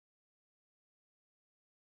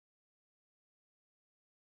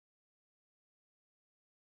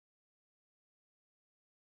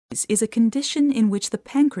is a condition in which the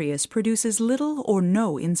pancreas produces little or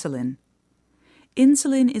no insulin.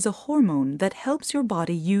 Insulin is a hormone that helps your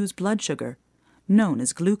body use blood sugar, known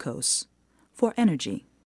as glucose, for energy.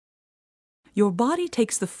 Your body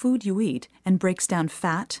takes the food you eat and breaks down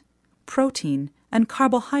fat, protein, and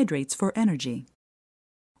carbohydrates for energy.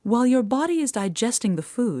 While your body is digesting the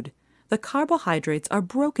food, the carbohydrates are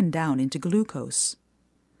broken down into glucose.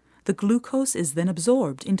 The glucose is then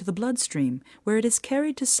absorbed into the bloodstream, where it is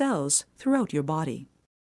carried to cells throughout your body.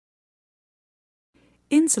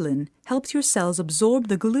 Insulin helps your cells absorb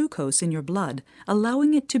the glucose in your blood,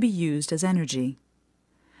 allowing it to be used as energy.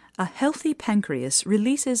 A healthy pancreas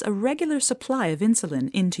releases a regular supply of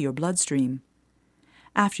insulin into your bloodstream.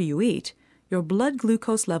 After you eat, your blood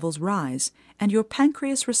glucose levels rise, and your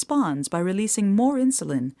pancreas responds by releasing more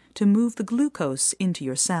insulin to move the glucose into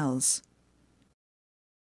your cells.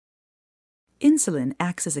 Insulin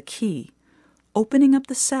acts as a key, opening up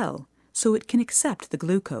the cell so it can accept the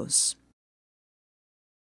glucose.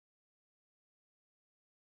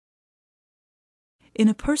 In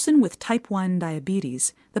a person with type 1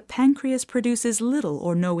 diabetes, the pancreas produces little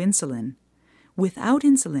or no insulin. Without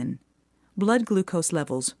insulin, blood glucose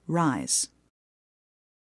levels rise.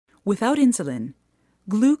 Without insulin,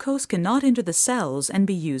 glucose cannot enter the cells and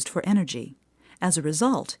be used for energy. As a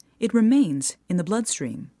result, it remains in the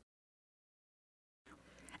bloodstream.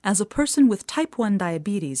 As a person with type 1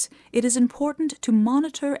 diabetes, it is important to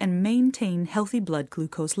monitor and maintain healthy blood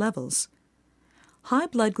glucose levels. High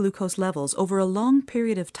blood glucose levels over a long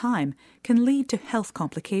period of time can lead to health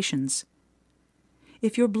complications.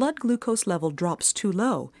 If your blood glucose level drops too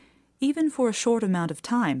low, even for a short amount of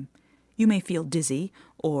time, you may feel dizzy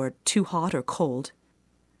or too hot or cold.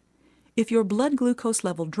 If your blood glucose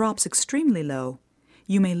level drops extremely low,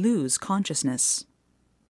 you may lose consciousness.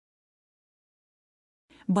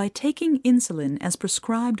 By taking insulin as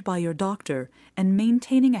prescribed by your doctor and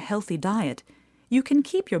maintaining a healthy diet, you can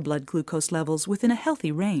keep your blood glucose levels within a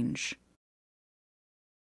healthy range.